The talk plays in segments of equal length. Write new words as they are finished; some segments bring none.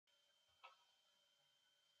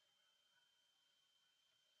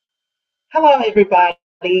Hello, everybody.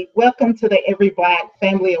 Welcome to the EveryBlack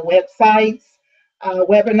family of websites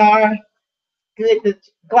webinar.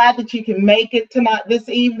 Glad that you can make it tonight, this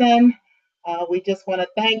evening. We just want to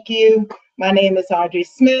thank you. My name is Audrey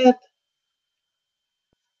Smith.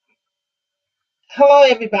 Hello,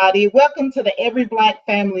 everybody. Welcome to the EveryBlack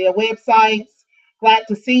family of websites. Glad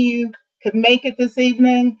to see you could make it this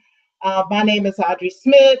evening. My name is Audrey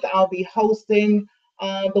Smith. I'll be hosting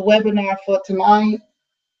the webinar for tonight.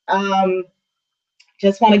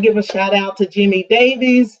 Just want to give a shout out to Jimmy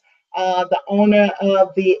Davies, the owner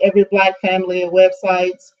of the EveryBlack family of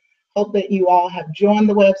websites. Hope that you all have joined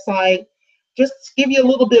the website. Just to give you a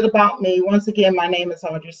little bit about me. Once again, my name is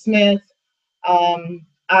Audrey Smith.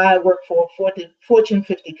 I work for a Fortune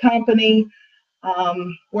 50 company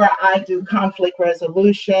where I do conflict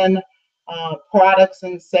resolution, products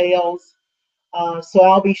and sales. So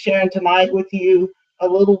I'll be sharing tonight with you a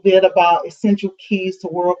little bit about essential keys to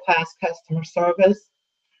world-class customer service.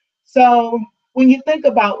 So when you think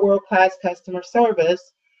about world-class customer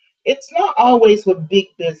service, it's not always with big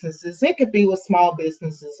businesses. It could be with small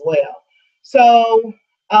business as well. So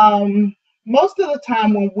most of the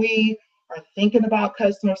time when we are thinking about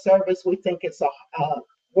customer service, we think it's a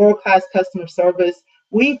world-class customer service.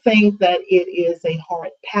 We think that it is a hard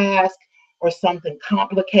task or something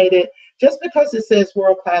complicated just because it says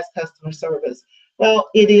world-class customer service. Well,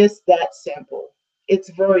 it is that simple.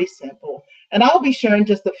 It's very simple. And I'll be sharing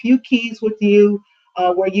just a few keys with you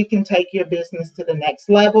where you can take your business to the next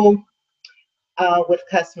level with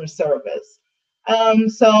customer service.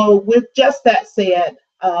 So with just that said,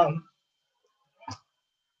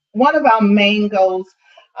 one of our main goals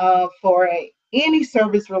for any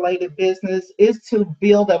service-related business is to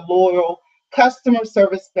build a loyal customer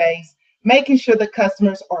service base, making sure the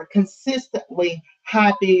customers are consistently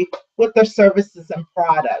happy with their services and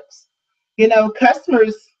products. You know,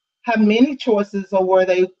 customers have many choices of where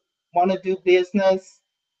they want to do business,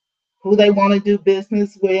 who they want to do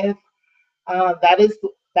business with. That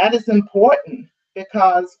is important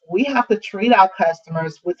because we have to treat our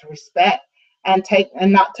customers with respect and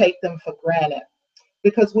not take them for granted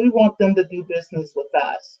because we want them to do business with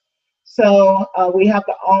us. So we have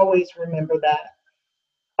to always remember that.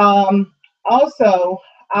 Also,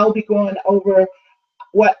 I'll be going over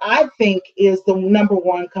what I think is the number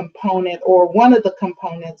one component or one of the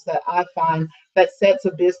components that I find that sets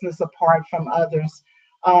a business apart from others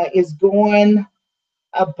is going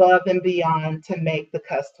above and beyond to make the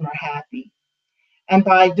customer happy. And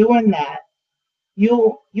by doing that,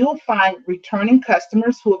 you'll find returning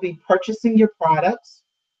customers who will be purchasing your products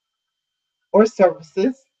or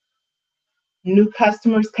services, new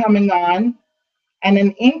customers coming on, and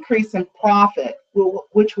an increase in profit,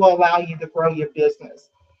 which will allow you to grow your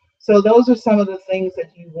business. So those are some of the things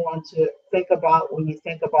that you want to think about when you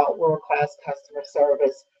think about world-class customer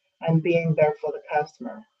service and being there for the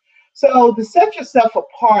customer. So to set yourself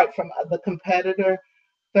apart from the competitor,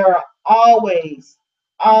 there are always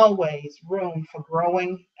room for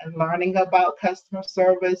growing and learning about customer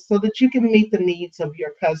service so that you can meet the needs of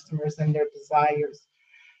your customers and their desires.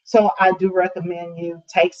 So I do recommend you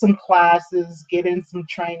take some classes, get in some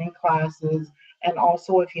training classes, and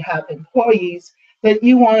also if you have employees that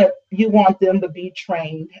you want them to be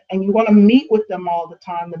trained and you want to meet with them all the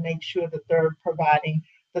time to make sure that they're providing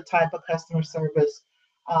the type of customer service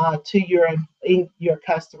to your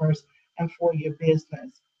customers and for your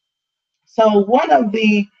business. So one of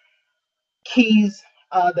the keys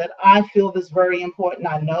that I feel is very important,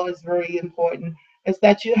 I know is very important, is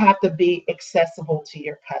that you have to be accessible to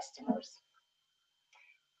your customers.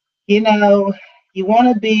 You know, you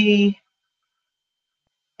want to be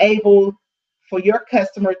able for your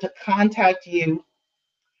customer to contact you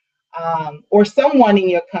or someone in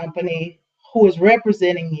your company who is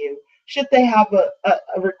representing you. Should they have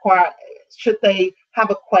should they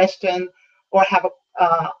have a question or have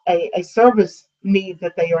a service need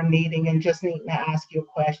that they are needing and just needing to ask you a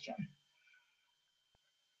question.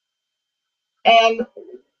 And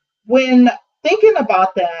when thinking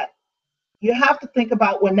about that, you have to think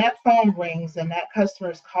about when that phone rings and that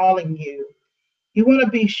customer is calling you, you want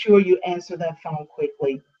to be sure you answer that phone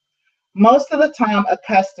quickly. Most of the time, a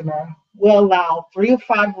customer will allow 3 or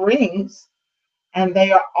 5 rings and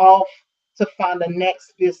they are off to find the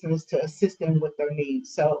next business to assist them with their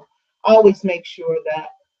needs. So always make sure that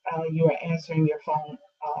you are answering your phone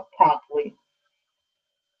promptly.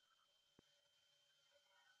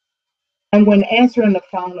 And when answering the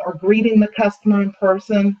phone or greeting the customer in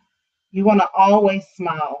person, you want to always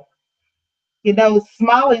smile. You know,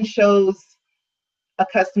 smiling shows a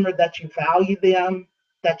customer that you value them,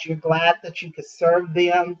 that you're glad that you could serve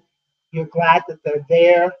them, you're glad that they're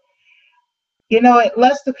there. It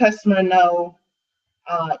lets the customer know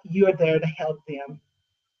you're there to help them.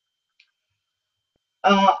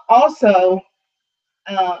 Also,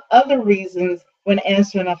 other reasons when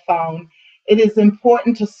answering a phone, it is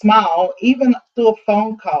important to smile even through a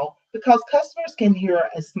phone call because customers can hear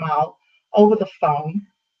a smile over the phone,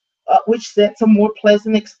 which sets a more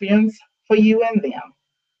pleasant experience for you and them.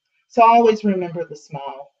 So always remember the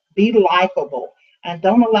smile. Be likable and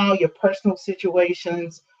don't allow your personal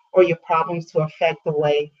situations or your problems to affect the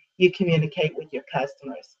way you communicate with your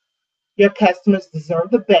customers. Your customers deserve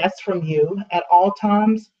the best from you at all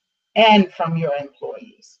times and from your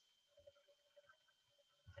employees.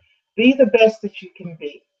 Be the best that you can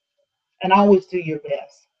be and always do your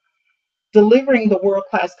best. Delivering the world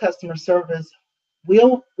class customer service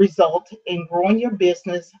will result in growing your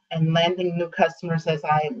business and landing new customers, as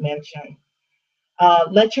I mentioned.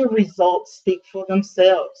 Let your results speak for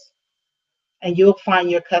themselves, and you'll find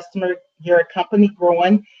your company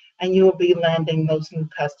growing, and you will be landing those new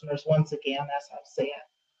customers once again, as I've said.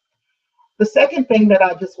 The second thing that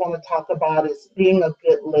I just want to talk about is being a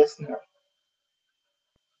good listener.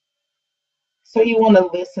 So you want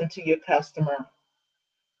to listen to your customer.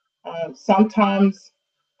 Sometimes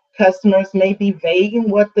customers may be vague in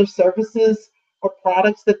what their services or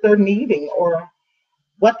products that they're needing or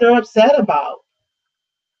what they're upset about,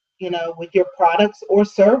 with your products or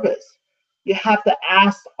service. You have to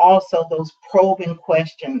ask also those probing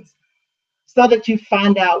questions so that you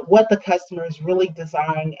find out what the customer is really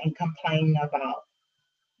desiring and complaining about.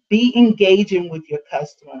 Be engaging with your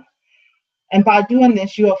customer. And by doing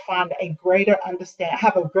this, you'll find have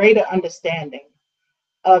a greater understanding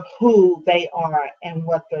of who they are and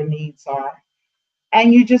what their needs are.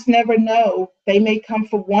 And you just never know. They may come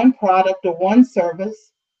for one product or one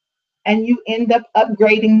service, and you end up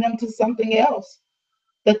upgrading them to something else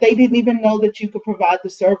that they didn't even know that you could provide the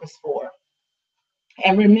service for.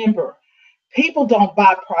 And remember, people don't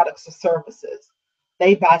buy products or services,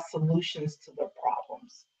 they buy solutions to their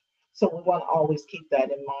problems. So we want to always keep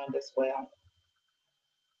that in mind as well.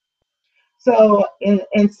 So,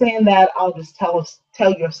 in saying that, I'll just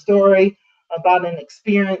tell you a story about an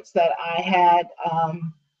experience that I had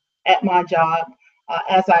at my job.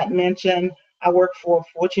 As I mentioned, I work for a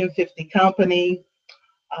Fortune 50 company.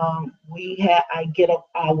 I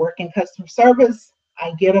work in customer service.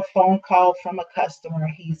 I get a phone call from a customer.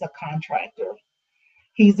 He's a contractor.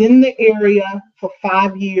 He's in the area for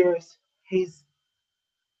 5 years. He's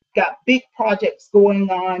got big projects going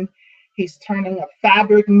on. He's turning a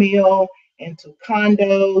fabric mill into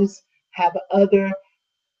condos, have other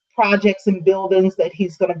projects and buildings that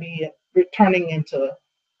he's going to be returning into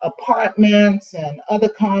apartments and other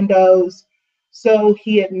condos. So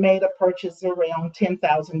he had made a purchase around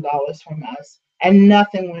 $10,000 from us, and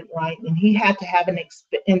nothing went right, and he had to have an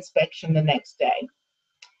inspection the next day.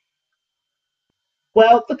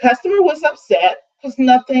 Well, the customer was upset because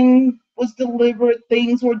nothing was delivered,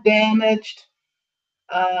 things were damaged.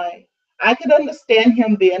 I could understand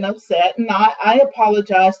him being upset, and I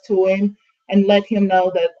apologized to him and let him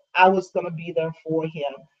know that I was going to be there for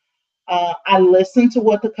him. I listened to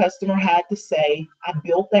what the customer had to say. I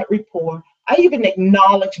built that rapport. I even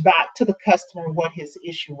acknowledged back to the customer what his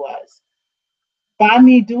issue was. By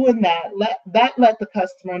me doing that, let the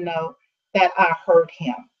customer know that I heard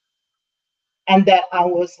him and that I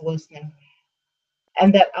was listening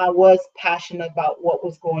and that I was passionate about what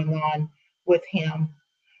was going on with him.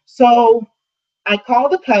 So I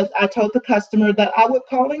told the customer that I would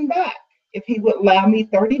call him back if he would allow me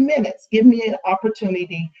 30 minutes, give me an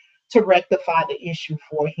opportunity to rectify the issue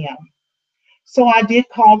for him. So I did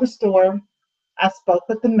call the store. I spoke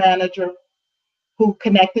with the manager who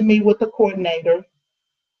connected me with the coordinator.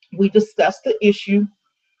 We discussed the issue.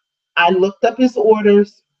 I looked up his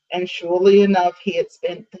orders, and surely enough, he had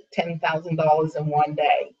spent $10,000 in one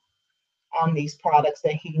day on these products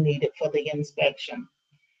that he needed for the inspection.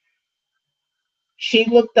 She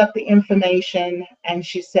looked up the information and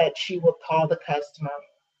she said she would call the customer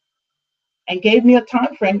and gave me a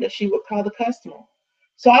time frame that she would call the customer.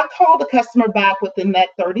 So I called the customer back within that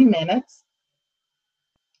 30 minutes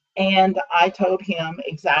and I told him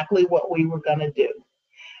exactly what we were going to do.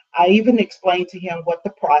 I even explained to him what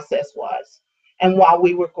the process was and why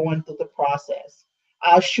we were going through the process.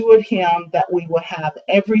 I assured him that we would have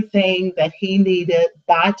everything that he needed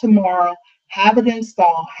by tomorrow, have it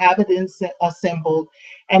installed, have it assembled,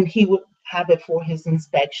 and he would have it for his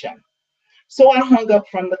inspection. So I hung up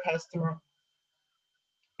from the customer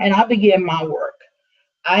and I began my work.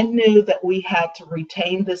 I knew that we had to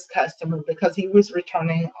retain this customer because he was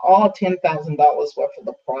returning all $10,000 worth of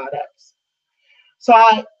the products. So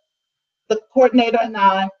the coordinator and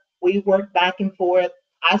I We worked back and forth.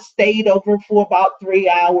 I stayed over for about 3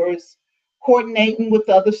 hours, coordinating with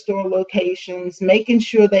other store locations, making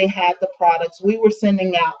sure they had the products. We were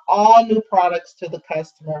sending out all new products to the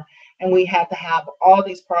customer, and we had to have all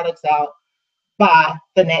these products out by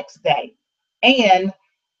the next day and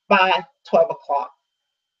by 12 o'clock.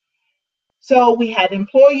 So we had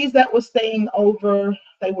employees that were staying over.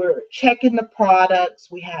 They were checking the products.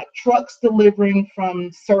 We had trucks delivering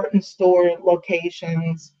from certain store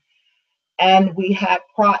locations, and we had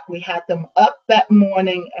them up that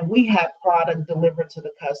morning, and we had product delivered to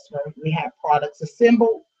the customer. We had products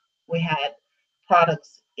assembled. We had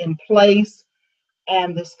products in place,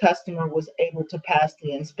 and this customer was able to pass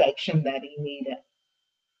the inspection that he needed.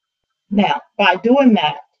 Now, by doing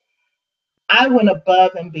that, I went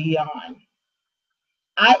above and beyond.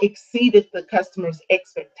 I exceeded the customer's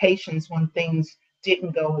expectations when things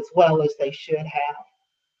didn't go as well as they should have.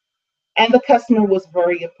 And the customer was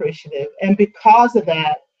very appreciative. And because of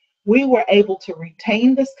that, we were able to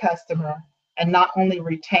retain this customer, and not only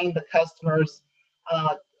retain the customers,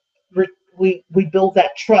 uh, we build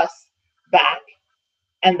that trust back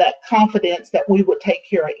and that confidence that we would take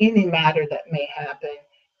care of any matter that may happen.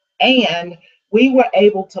 And we were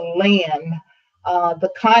able to land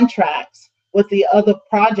the contracts with the other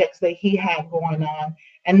projects that he had going on.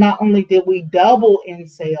 And not only did we double in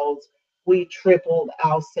sales, we tripled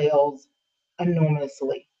our sales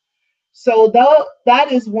enormously. So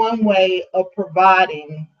that is one way of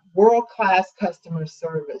providing world-class customer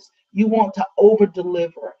service. You want to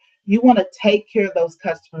over-deliver. You want to take care of those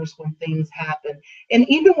customers when things happen. And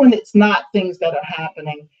even when it's not things that are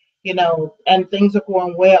happening, and things are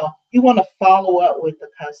going well, you want to follow up with the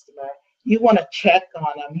customer. You want to check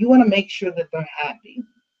on them. You want to make sure that they're happy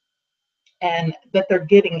and that they're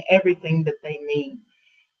getting everything that they need.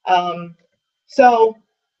 Um, so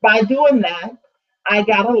by doing that, I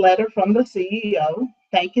got a letter from the CEO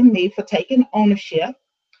thanking me for taking ownership.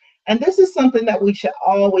 And this is something that we should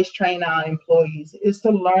always train our employees, is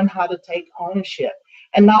to learn how to take ownership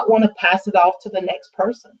and not want to pass it off to the next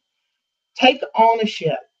person. Take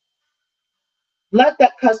ownership. Let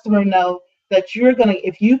that customer know that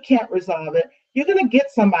if you can't resolve it, you're going to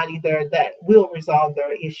get somebody there that will resolve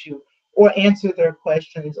their issue or answer their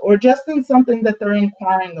questions, or just in something that they're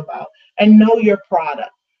inquiring about, and know your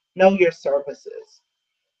product, know your services.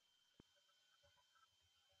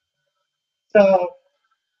 So,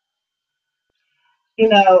 you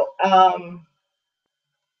know, um,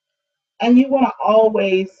 and you want to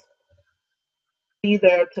always be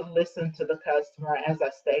there to listen to the customer. As I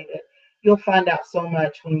stated, you'll find out so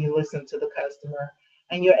much when you listen to the customer,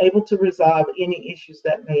 and you're able to resolve any issues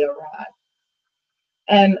that may arise.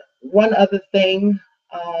 And one other thing,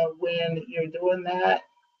 when you're doing that,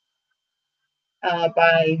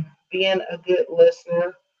 by being a good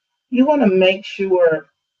listener, you want to make sure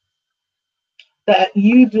that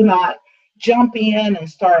you do not jump in and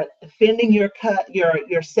start defending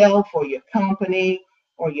yourself or your company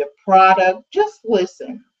or your product. Just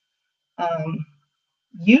listen. Um,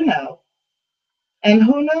 you know, and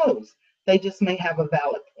who knows? They just may have a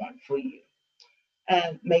valid point for you,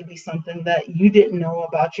 and maybe something that you didn't know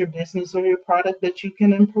about your business or your product that you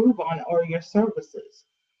can improve on, or your services.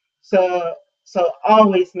 So, so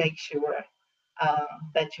always make sure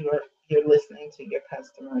that you're listening to your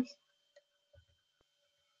customers.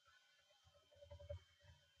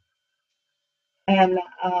 And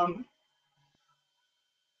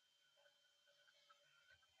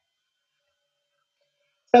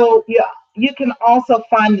so, yeah, you can also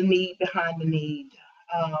find the need behind the need.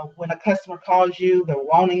 When a customer calls you, they're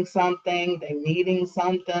wanting something, they're needing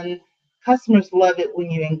something. Customers love it when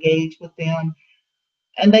you engage with them,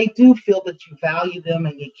 and they do feel that you value them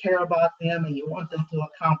and you care about them and you want them to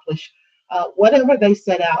accomplish whatever they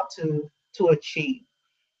set out to achieve.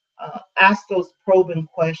 Ask those probing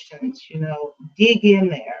questions. Dig in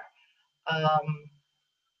there. Um,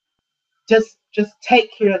 just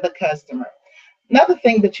take care of the customer. Another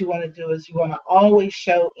thing that you want to do is you want to always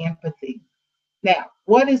show empathy. Now,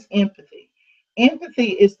 what is empathy? Empathy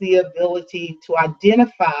is the ability to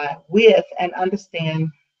identify with and understand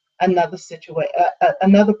another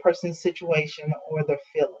person's situation or their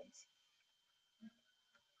feelings.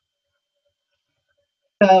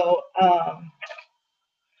 So,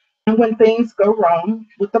 and when things go wrong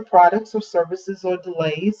with the products or services or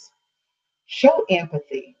delays, show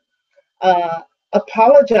empathy. Uh,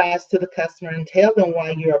 Apologize to the customer and tell them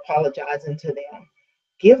why you're apologizing to them.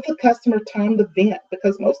 Give the customer time to vent,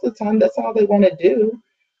 because most of the time that's all they want to do,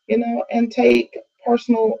 and take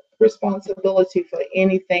personal responsibility for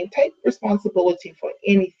anything. Take responsibility for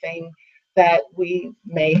anything that we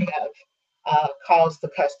may have cause the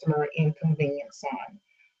customer inconvenience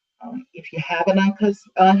on. If you have an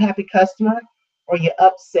unhappy customer or you're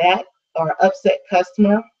upset or upset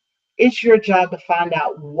customer, it's your job to find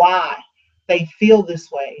out why they feel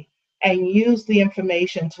this way and use the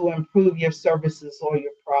information to improve your services or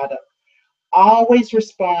your product. Always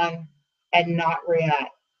respond and not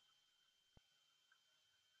react.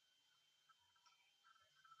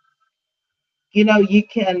 You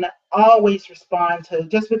can always respond to,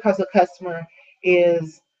 just because a customer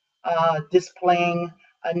is displaying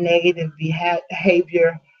a negative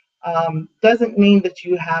behavior, doesn't mean that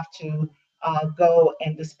you have to go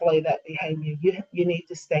and display that behavior. You need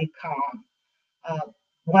to stay calm. uh,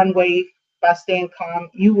 One way, by staying calm,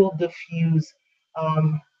 you will diffuse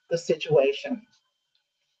the situation.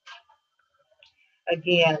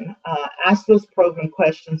 Again, ask those probing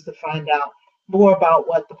questions to find out more about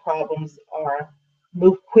what the problems are.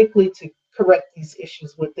 Move quickly to correct these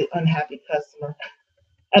issues with the unhappy customer.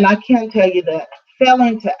 And I can tell you that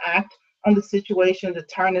failing to act on the situation to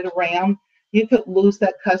turn it around, you could lose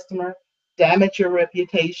that customer, damage your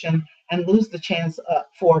reputation, and lose the chance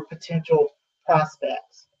for potential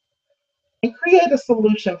prospects. And create a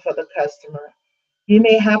solution for the customer. You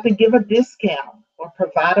may have to give a discount or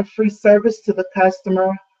provide a free service to the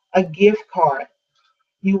customer, a gift card.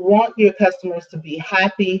 You want your customers to be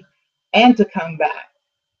happy and to come back.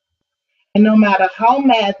 And no matter how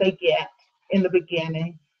mad they get in the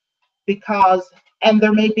beginning, because, and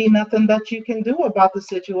there may be nothing that you can do about the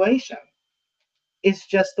situation, it's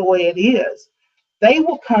just the way it is. They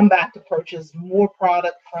will come back to purchase more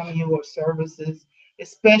product from you or services,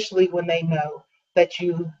 especially when they know that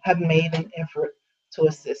you have made an effort to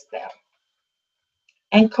assist them.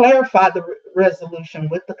 And clarify the resolution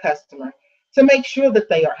with the customer to make sure that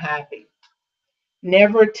they are happy.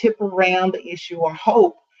 Never tip around the issue or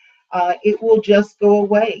hope it will just go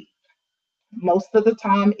away. Most of the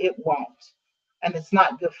time, it won't, and it's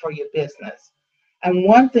not good for your business. And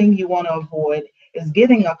one thing you want to avoid is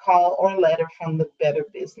getting a call or letter from the Better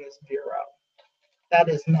Business Bureau. That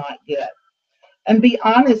is not good. And be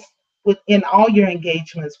honest in all your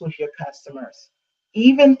engagements with your customers.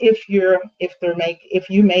 Even if you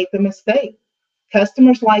made the mistake,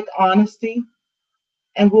 customers like honesty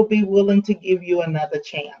and will be willing to give you another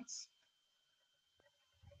chance.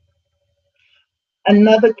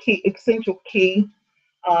 Another key, essential key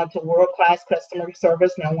to world-class customer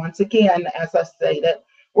service. Now, once again, as I stated,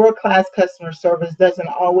 world-class customer service doesn't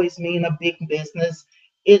always mean a big business.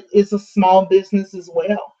 It is a small business as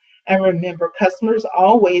well. And remember, customers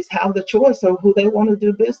always have the choice of who they want to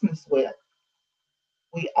do business with.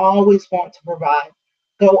 We always want to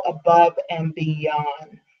go above and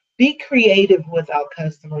beyond. Be creative with our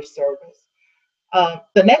customer service.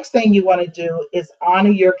 The next thing you want to do is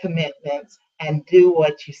honor your commitments and do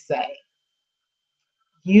what you say.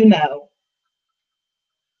 You know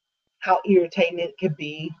how irritating it could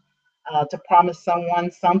be to promise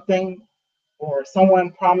someone something, or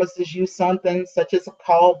someone promises you something, such as a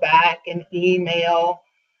call back, an email,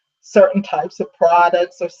 certain types of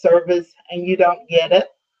products or service, and you don't get it.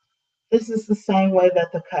 This is the same way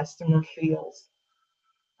that the customer feels.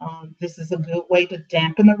 This is a good way to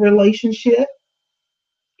dampen a relationship.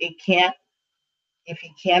 It can't, if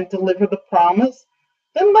you can't deliver the promise,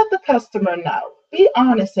 then let the customer know. Be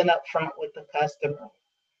honest and upfront with the customer.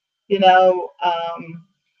 You know,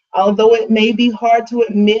 although it may be hard to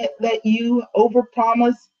admit that you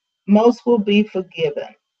overpromise, most will be forgiven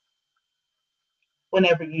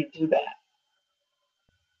whenever you do that.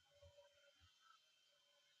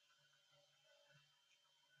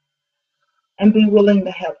 And be willing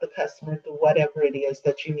to help the customer through whatever it is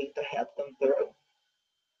that you need to help them through.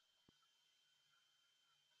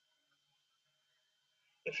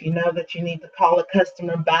 If you know that you need to call a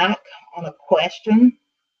customer back on a question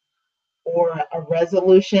or a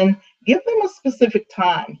resolution, give them a specific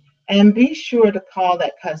time and be sure to call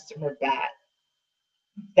that customer back.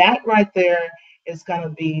 That right there is going to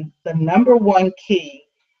be the number one key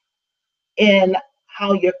in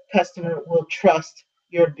how your customer will trust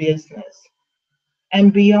your business.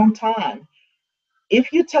 And be on time.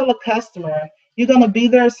 If you tell a customer you're going to be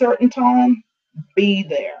there a certain time, be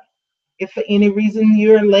there. If for any reason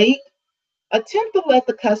you're late, attempt to let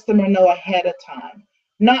the customer know ahead of time.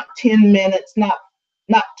 Not 10 minutes, not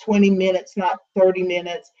 20 minutes, not 30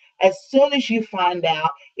 minutes. As soon as you find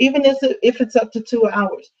out, even if it's up to 2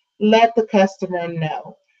 hours, let the customer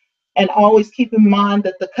know. And always keep in mind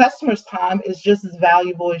that the customer's time is just as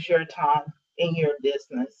valuable as your time in your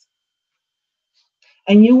business.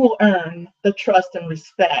 And you will earn the trust and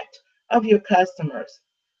respect of your customers.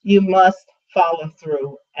 You must follow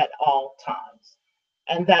through at all times.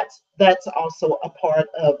 And that's also a part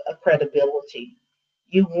of a credibility.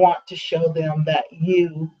 You want to show them that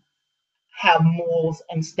you have morals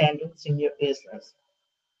and standards in your business.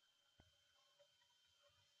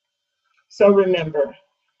 So remember,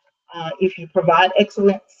 if you provide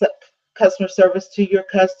excellent customer service to your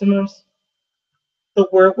customers, the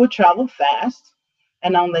word will travel fast.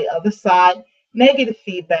 And on the other side, negative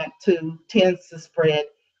feedback too tends to spread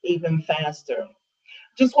even faster.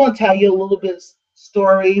 Just want to tell you a little bit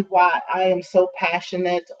story why I am so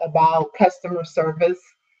passionate about customer service.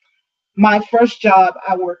 My first job,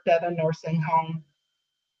 I worked at a nursing home,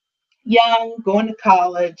 young, going to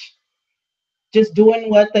college, just doing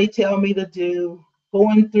what they tell me to do,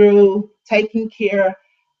 going through, taking care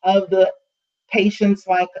of the patients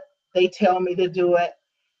like they tell me to do it.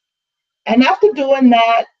 And after doing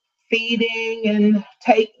that, feeding and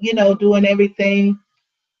doing everything,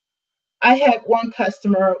 I had one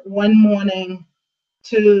customer one morning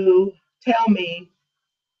to tell me,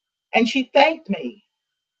 and she thanked me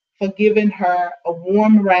for giving her a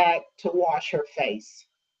warm rag to wash her face.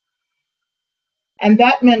 And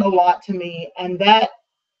that meant a lot to me. And that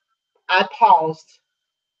I paused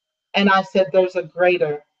and I said, there's a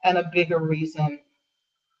greater and a bigger reason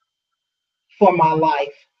for my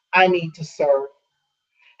life. I need to serve.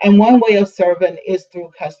 And one way of serving is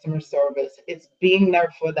through customer service. It's being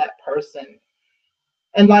there for that person.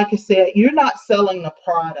 And like I said, you're not selling a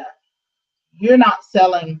product. You're not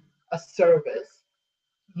selling a service.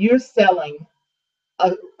 You're selling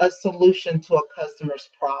a solution to a customer's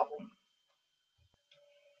problem.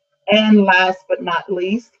 And last but not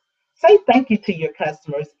least, say thank you to your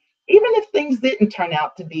customers, even if things didn't turn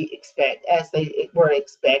out to be as they were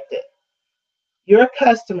expected. Your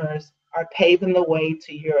customers are paving the way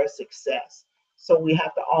to your success. So we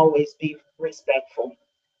have to always be respectful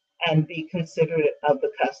and be considerate of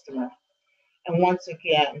the customer. And once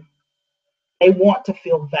again, they want to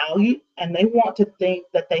feel valued and they want to think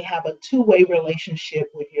that they have a two-way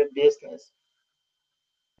relationship with your business.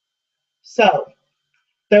 So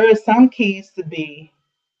there are some keys to be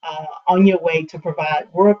on your way to provide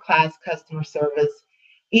world-class customer service,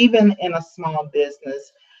 even in a small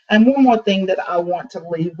business. And one more thing that I want to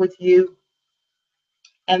leave with you,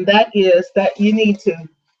 and that is that you need to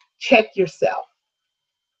check yourself.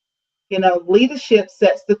 Leadership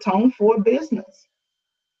sets the tone for business.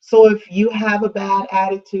 So if you have a bad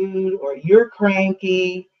attitude or you're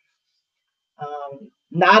cranky,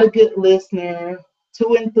 not a good listener,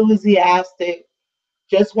 too enthusiastic,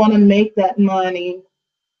 just want to make that money,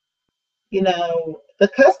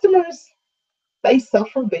 the customers, they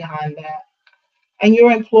suffer behind that. And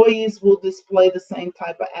your employees will display the same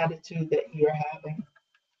type of attitude that you're having.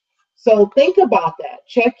 So think about that.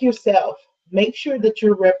 Check yourself. Make sure that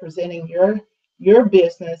you're representing your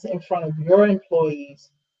business in front of your employees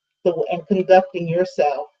and conducting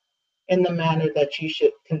yourself in the manner that you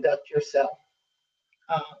should conduct yourself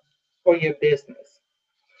uh, for your business.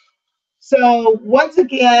 So once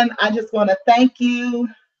again, I just want to thank you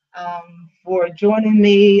for joining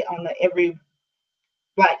me on the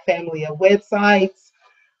EveryBlack family of websites.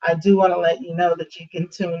 I do want to let you know that you can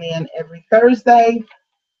tune in every Thursday.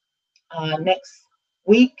 Next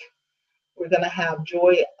week, we're going to have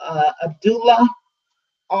Joy Abdullah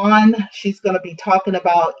on. She's going to be talking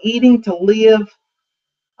about eating to live.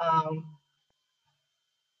 Um,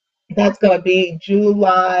 that's going to be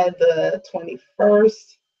July the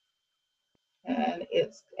 21st.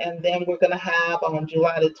 And then we're going to have on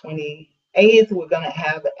July the 28th, we're going to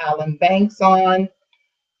have Alan Banks on,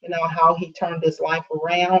 how he turned his life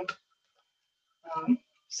around.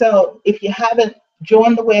 So if you haven't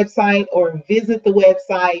joined the website or visit the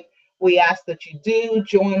website, we ask that you do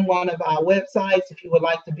join one of our websites. If you would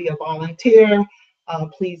like to be a volunteer,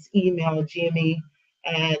 please email Jimmy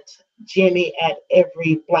at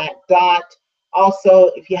EveryBlack. Also,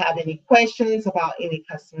 if you have any questions about any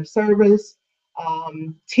customer service,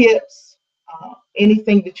 tips,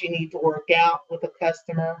 anything that you need to work out with a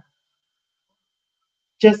customer,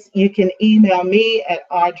 you can email me at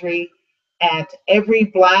Audrey at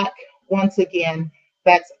EveryBlack. Once again,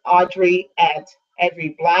 that's Audrey at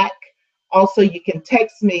EveryBlack. Also, you can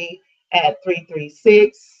text me at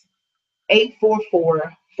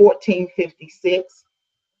 336-844-1456.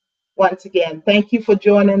 Once again, thank you for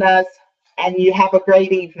joining us, and you have a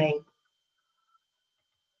great evening.